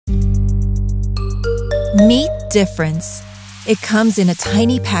Meet difference. It comes in a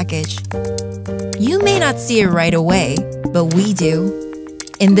tiny package. You may not see it right away, but we do.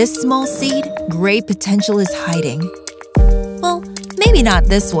 In this small seed, great potential is hiding. Well, maybe not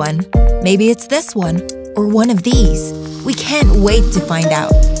this one. Maybe it's this one, or one of these. We can't wait to find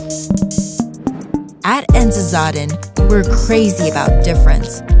out. At Enza Zaden, we're crazy about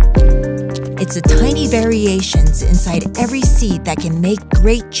difference. It's the tiny variations inside every seed that can make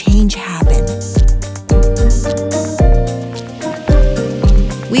great change happen.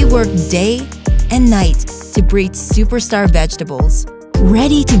 We work day and night to breed superstar vegetables,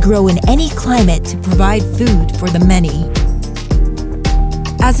 ready to grow in any climate to provide food for the many.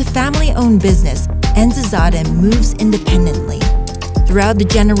 As a family-owned business, Enza Zaden moves independently. Throughout the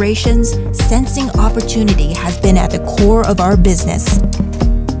generations, sensing opportunity has been at the core of our business.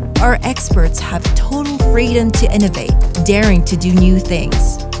 Our experts have total freedom to innovate, daring to do new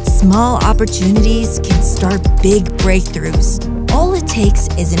things. Small opportunities can start big breakthroughs. All it takes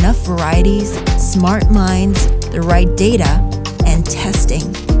is enough varieties, smart minds, the right data, and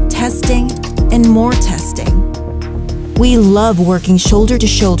testing, and more testing. We love working shoulder to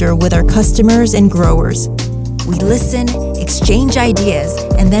shoulder with our customers and growers. We listen, exchange ideas,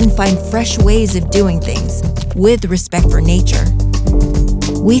 and then find fresh ways of doing things with respect for nature.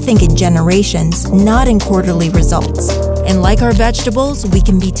 We think in generations, not in quarterly results. And like our vegetables, we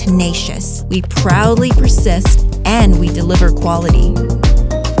can be tenacious. We proudly persist, and we deliver quality.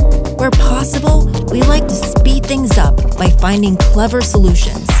 Where possible, we like to speed things up by finding clever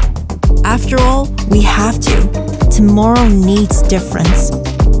solutions. After all, we have to. Tomorrow needs difference.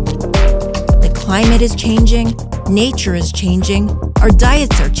 The climate is changing, nature is changing, our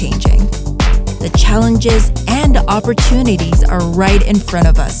diets are changing. The challenges and opportunities are right in front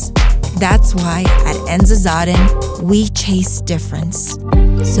of us. That's why at Enza Zaden, we chase difference.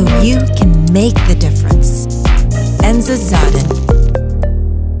 So you can make the difference.